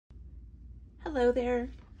Hello there.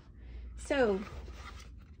 So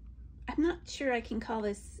I'm not sure I can call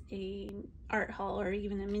this a art haul or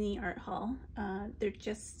even a mini art haul. They're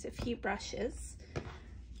just a few brushes.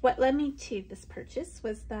 What led me to this purchase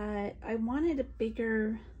was that I wanted a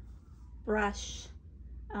bigger brush,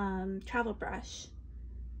 travel brush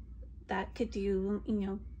that could do,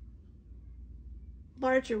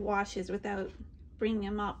 larger washes without bringing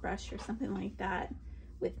a mop brush or something like that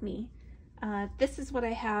with me. This is what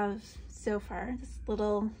I have so far, this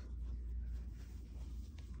little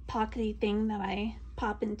pockety thing that I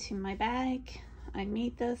pop into my bag. I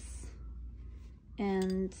made this,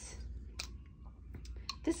 and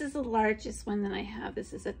this is the largest one that I have.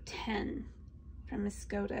 This is a 10 from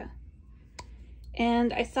Escoda.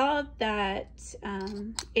 And I saw that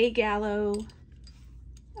Gallo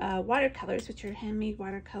watercolors, which are handmade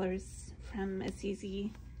watercolors from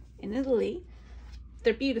Assisi in Italy,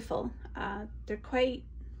 they're beautiful. They're quite,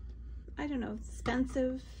 I don't know,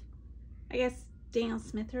 expensive. I guess Daniel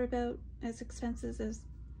Smith are about as expensive as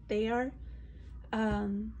they are.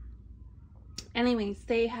 Anyways,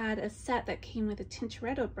 they had a set that came with a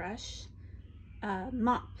Tintoretto brush,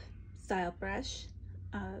 mop style brush,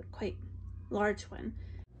 quite large one.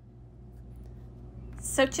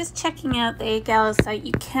 So just checking out the Gallo site,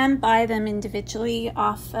 you can buy them individually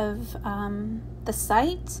off of the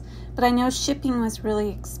site, but I know shipping was really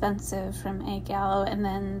expensive from Gallo, and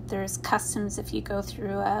then there's customs if you go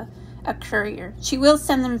through a courier. She will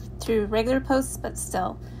send them through regular posts, but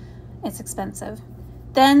still, it's expensive.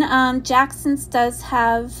 Then Jackson's does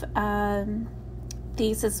have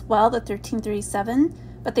these as well, the 1337,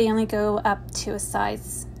 but they only go up to a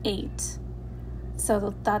size 8.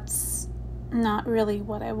 So that's not really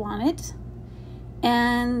what I wanted.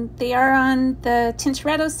 And they are on the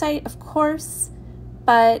Tintoretto site, of course,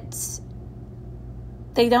 but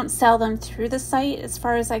they don't sell them through the site as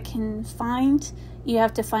far as I can find. You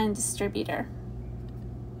have to find a distributor.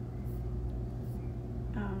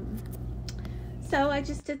 So I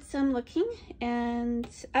just did some looking, and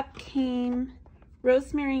up came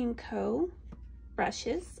Rosemary and Co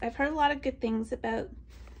Brushes. I've heard a lot of good things about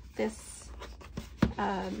this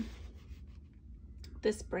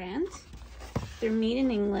this brand. They're made in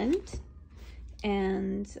England,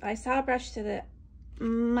 and I saw a brush that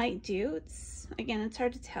might do. It's, again, it's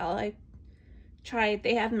hard to tell. I tried,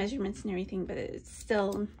 they have measurements and everything, but it's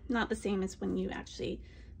still not the same as when you actually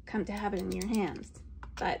come to have it in your hands.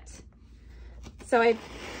 But so I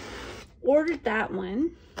ordered that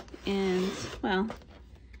one, and well,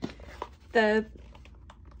 the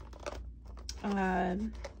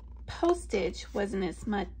postage wasn't as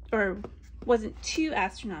much, or wasn't too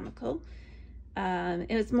astronomical.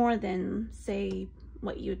 It was more than, say,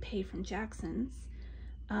 what you would pay from Jackson's.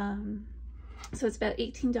 So it's about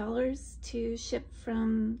 $18 to ship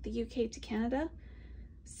from the UK to Canada.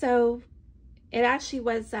 So it actually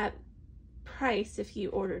was that price if you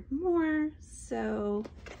ordered more. So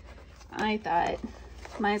I thought,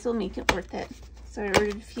 might as well make it worth it. So I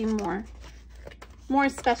ordered a few more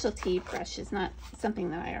specialty brushes, not something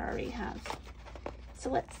that I already have. So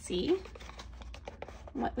let's see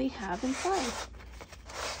what we have inside.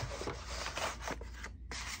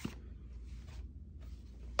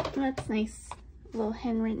 That's nice, a little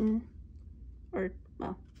handwritten, or,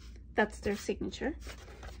 well, that's their signature.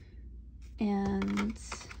 And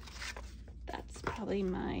that's probably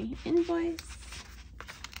my invoice.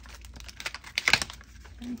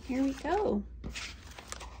 And here we go.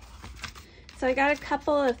 So I got a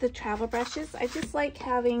couple of the travel brushes. I just like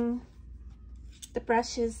having the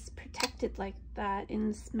brushes protected like that in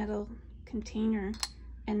this metal container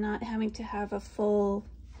and not having to have a full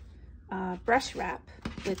brush wrap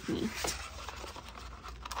with me.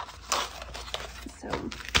 So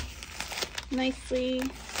nicely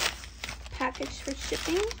packaged for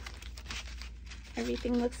shipping.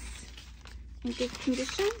 Everything looks in good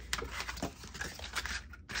condition.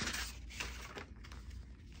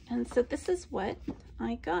 And so this is what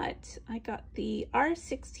I got. I got the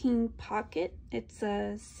R16 Pocket. It's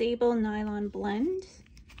a sable nylon blend.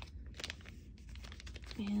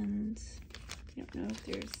 And I don't know if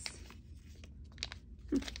there's...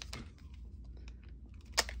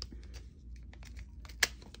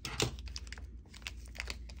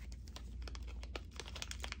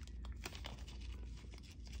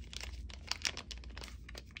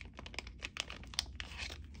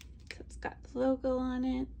 So it's got the logo on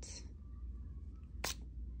it.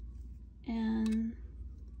 And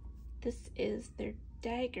this is their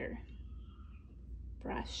dagger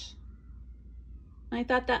brush. I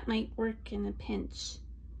thought that might work in a pinch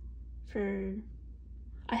for,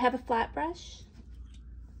 I have a flat brush.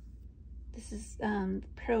 This is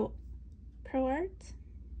Pro Art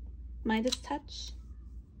Midas Touch.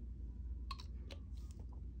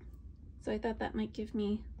 So I thought that might give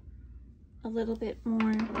me a little bit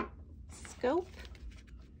more scope.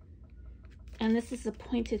 And this is a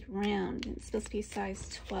pointed round. It's supposed to be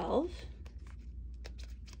size 12.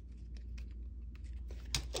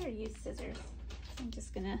 I better use scissors. I'm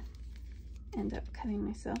just gonna end up cutting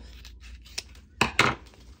myself.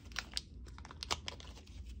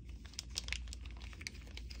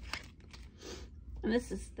 And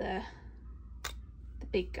this is the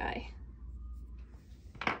big guy.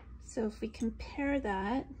 So if we compare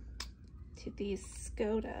that to these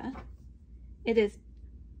Skoda, it is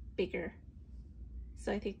bigger.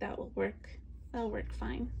 So I think that will work. That'll work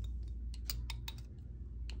fine.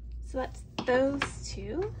 So that's those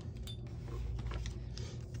two.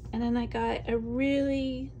 And then I got a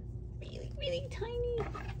really tiny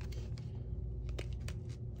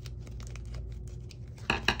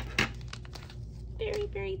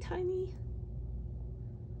very tiny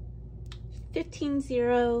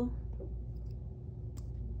 15-0.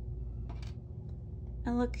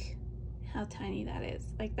 And look how tiny that is.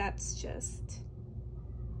 Like, that's just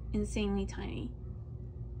insanely tiny.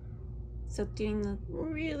 So doing the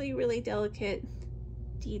really delicate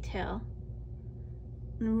detail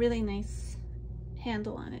and a really nice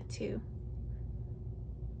handle on it too.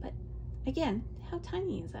 But again, how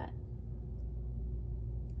tiny is that?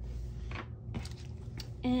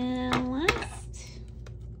 And last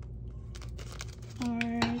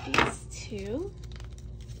are these two.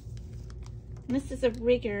 And this is a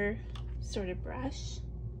rigger sort of brush,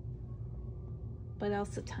 but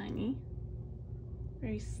also tiny,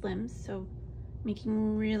 very slim, so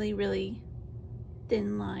making really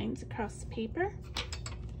thin lines across the paper.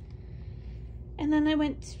 And then I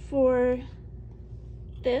went for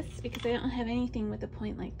this because I don't have anything with a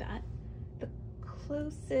point like that. The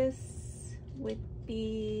closest would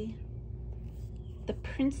be the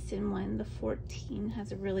Princeton one. The 14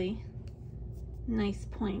 has a really nice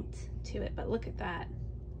point to it, but look at that.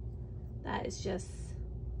 That is just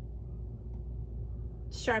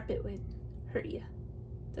sharp. It would hurt you.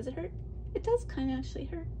 Does it hurt? It does kind of actually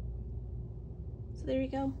hurt. So there you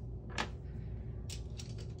go.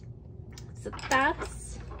 So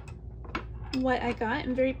that's what I got.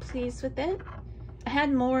 I'm very pleased with it. I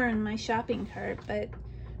had more in my shopping cart, but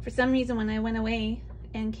for some reason when I went away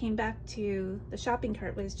and came back to the shopping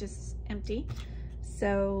cart, it was just empty.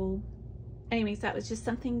 So anyways, that was just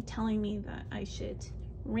something telling me that I should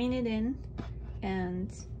rein it in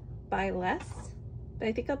and buy less. But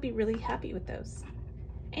I think I'll be really happy with those.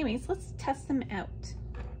 Anyways, let's test them out.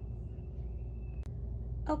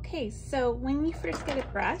 Okay, so when you first get a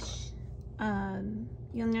brush,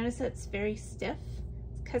 you'll notice that it's very stiff.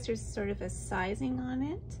 It's because there's sort of a sizing on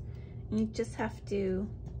it. And you just have to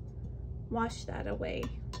wash that away.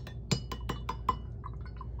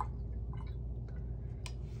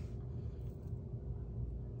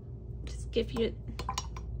 Just give you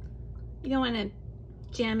don't want to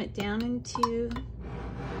jam it down into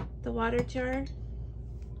the water jar.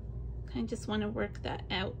 Kind of just want to work that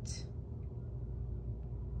out.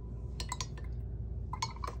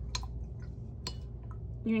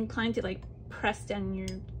 You're inclined to like press down your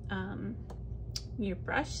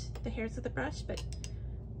brush, the hairs of the brush, but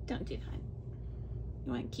don't do that.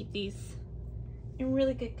 You want to keep these in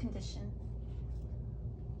really good condition.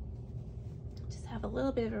 Just have a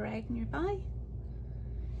little bit of a rag nearby.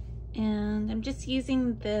 And I'm just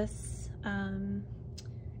using this Da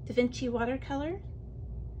Vinci watercolor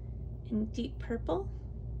in deep purple.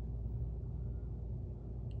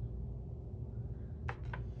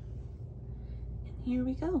 And here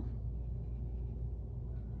we go.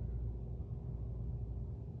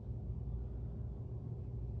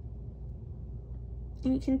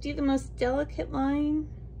 And you can do the most delicate line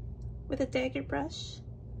with a dagger brush,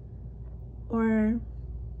 or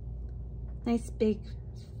nice big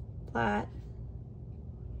flat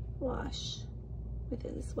wash with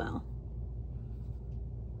it as well.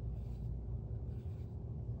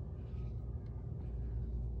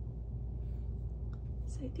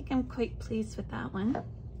 So I think I'm quite pleased with that one.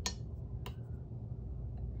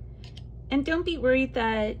 And don't be worried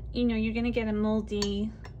that, you know, you're gonna get a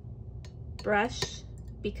moldy brush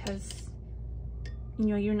because, you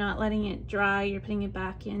know, you're not letting it dry, you're putting it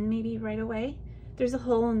back in maybe right away. There's a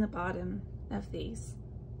hole in the bottom of these.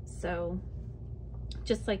 So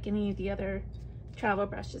just like any of the other travel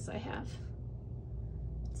brushes I have.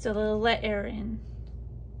 So they'll let air in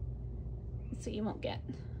so you won't get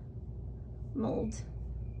mold.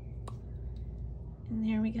 And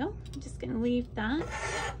there we go. I'm just gonna leave that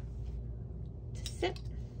to sit.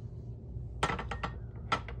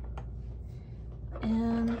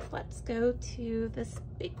 And let's go to this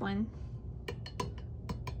big one.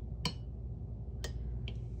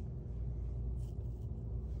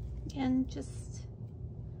 Again, just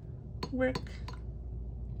work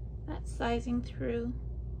that sizing through.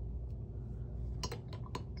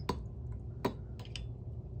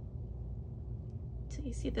 So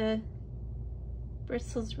you see the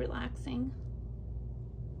bristles relaxing.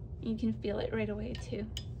 You can feel it right away too.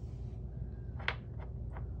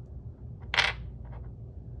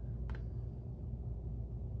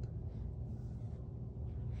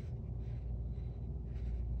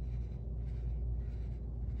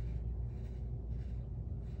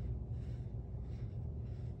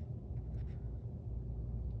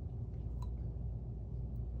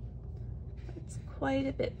 It's quite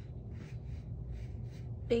a bit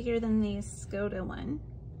bigger than the Escoda one.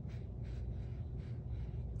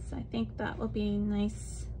 So I think that will be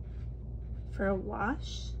nice for a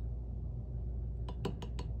wash.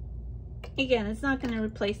 Again, it's not going to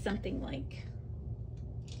replace something like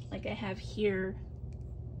I have here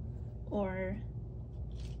or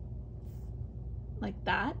like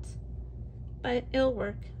that, but it'll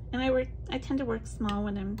work. And I tend to work small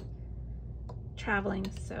when I'm traveling,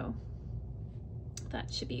 so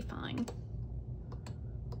that should be fine.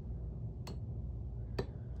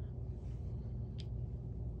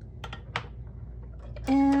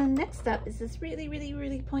 And next up is this really, really,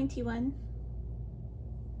 really pointy one.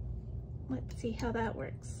 Let's see how that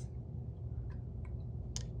works.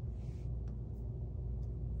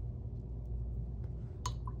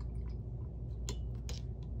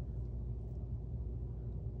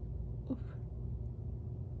 Oof.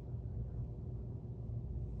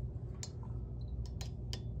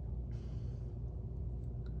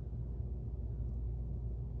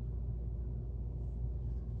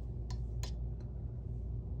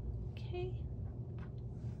 Okay.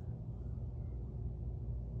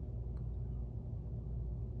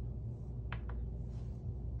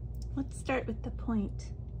 Let's start with the point.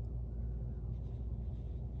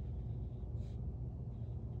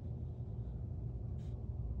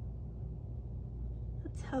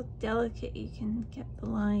 That's how delicate you can get the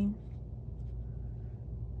line.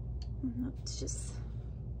 Let's just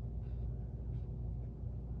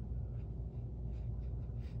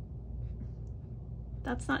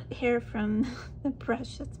that's not hair from the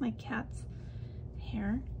brush, that's my cat's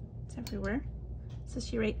hair. It's everywhere,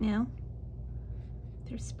 especially right now.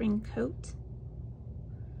 Their spring coat.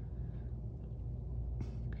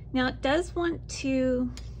 Now it does want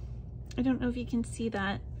to, I don't know if you can see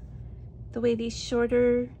that, the way these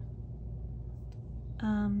shorter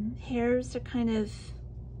hairs are kind of,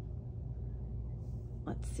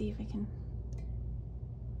 let's see if I can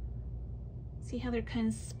see how they're kind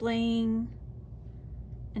of splaying,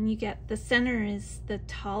 and you get the center is the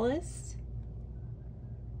tallest,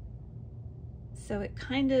 so it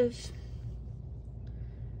kind of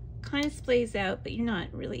splays out, but you're not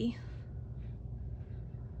really.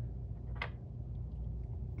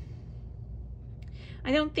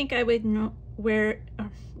 I don't think I would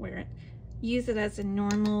use it as a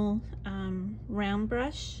normal round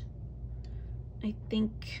brush. I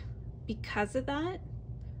think because of that,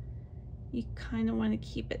 you kind of want to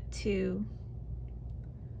keep it to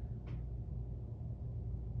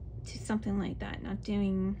something like that, not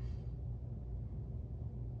doing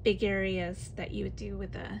big areas that you would do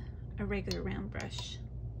with a regular round brush.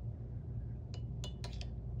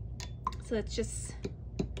 So that's just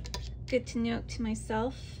good to note to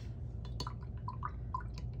myself.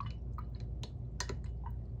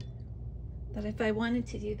 That if I wanted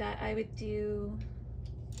to do that, I would do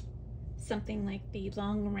something like the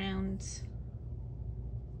long round,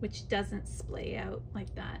 which doesn't splay out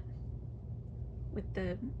like that, with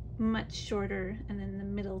the much shorter and then the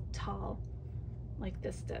middle tall, like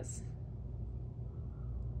this does.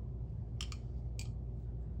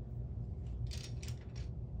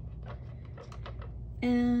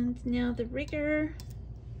 And now the rigger,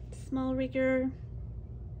 small rigger.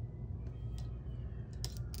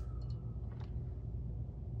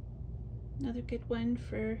 Another good one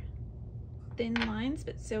for thin lines,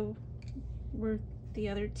 but so were the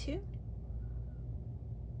other two.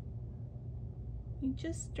 You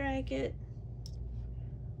just drag it.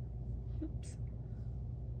 Oops.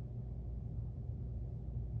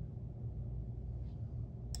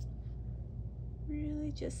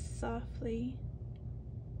 Really just softly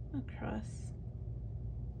across.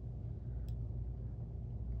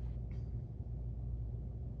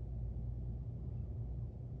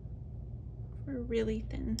 For really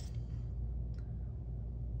thin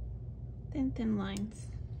lines.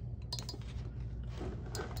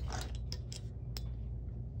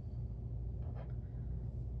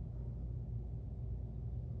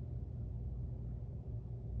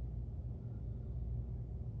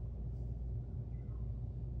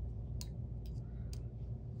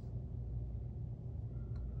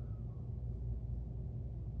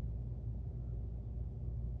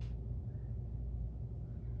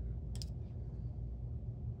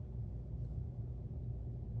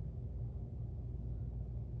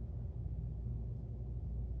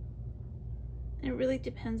 It really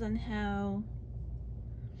depends on how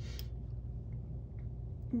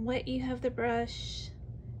wet you have the brush,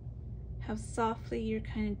 how softly you're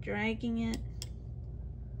kind of dragging it.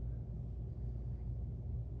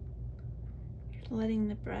 You're letting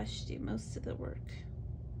the brush do most of the work.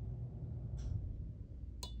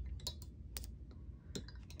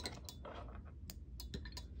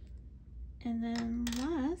 And then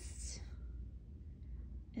last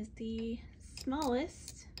is the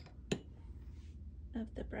smallest of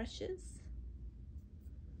the brushes.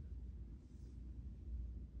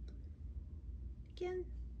 Again,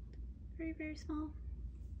 very, very small.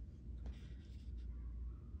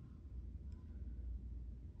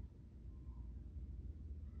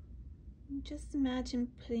 And just imagine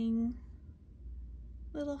putting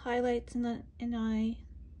little highlights in an eye,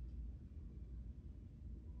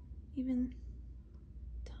 even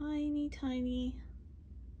tiny, tiny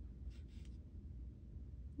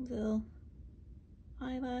little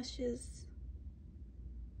eyelashes,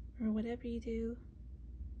 or whatever you do.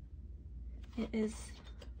 It is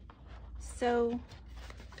so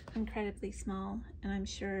incredibly small, and I'm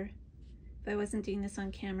sure if I wasn't doing this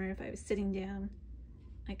on camera, if I was sitting down,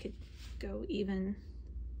 I could go even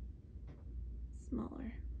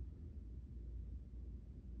smaller.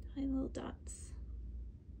 Tiny little dots.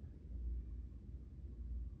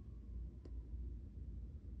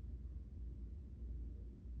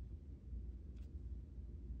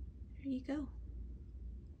 There you go.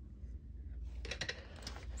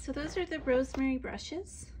 So those are the rosemary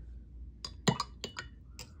brushes.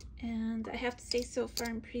 And I have to say, so far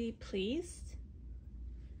I'm pretty pleased.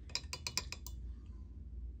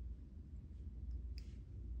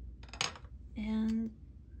 And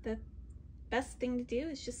the best thing to do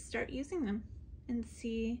is just start using them and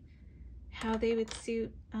see how they would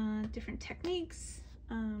suit different techniques,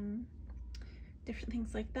 different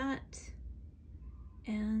things like that.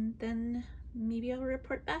 And then maybe I'll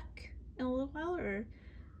report back in a little while or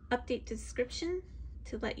update the description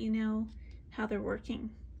to let you know how they're working.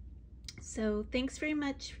 So thanks very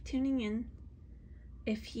much for tuning in.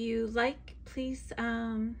 If you like, please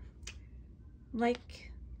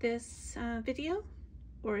like this video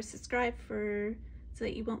or subscribe so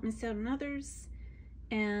that you won't miss out on others,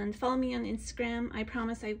 and follow me on Instagram. I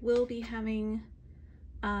promise I will be having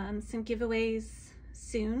some giveaways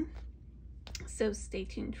soon, so stay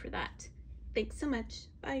tuned for that. Thanks so much.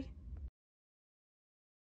 Bye.